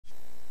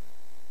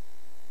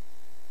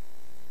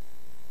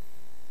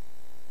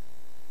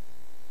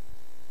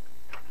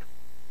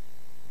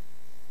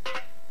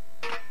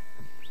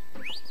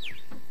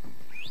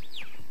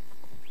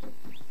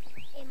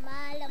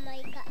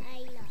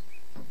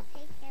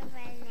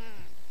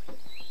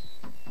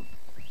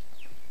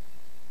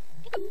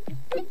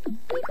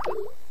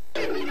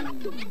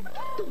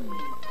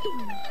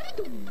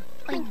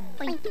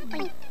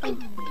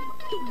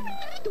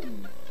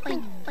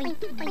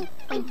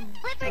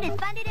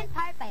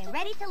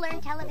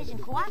Ready-to-Learn Television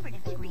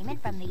Cooperative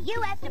Agreement from the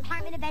U.S.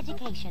 Department of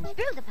Education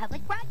through the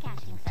Public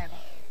Broadcasting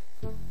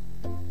Service.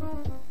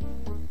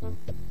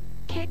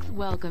 Kix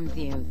welcomes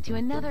you to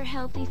another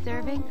healthy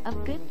serving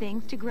of good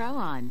things to grow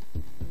on.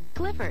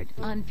 Clifford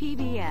on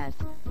PBS,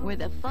 where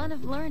the fun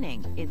of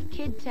learning is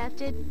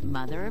kid-tested,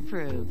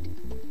 mother-approved.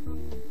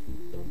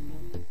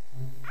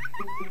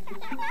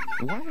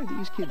 Why are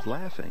these kids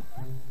laughing?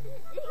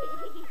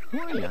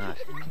 Why not?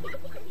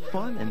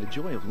 Fun and the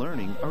joy of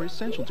learning are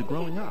essential to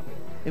growing up,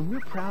 and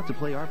we're proud to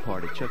play our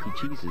part at Chuck E.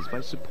 Cheese's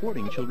by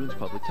supporting children's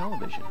public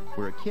television,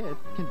 where a kid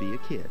can be a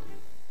kid.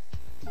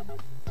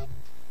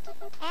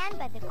 And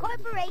by the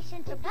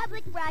Corporation for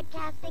Public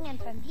Broadcasting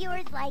and from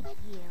viewers like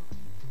you.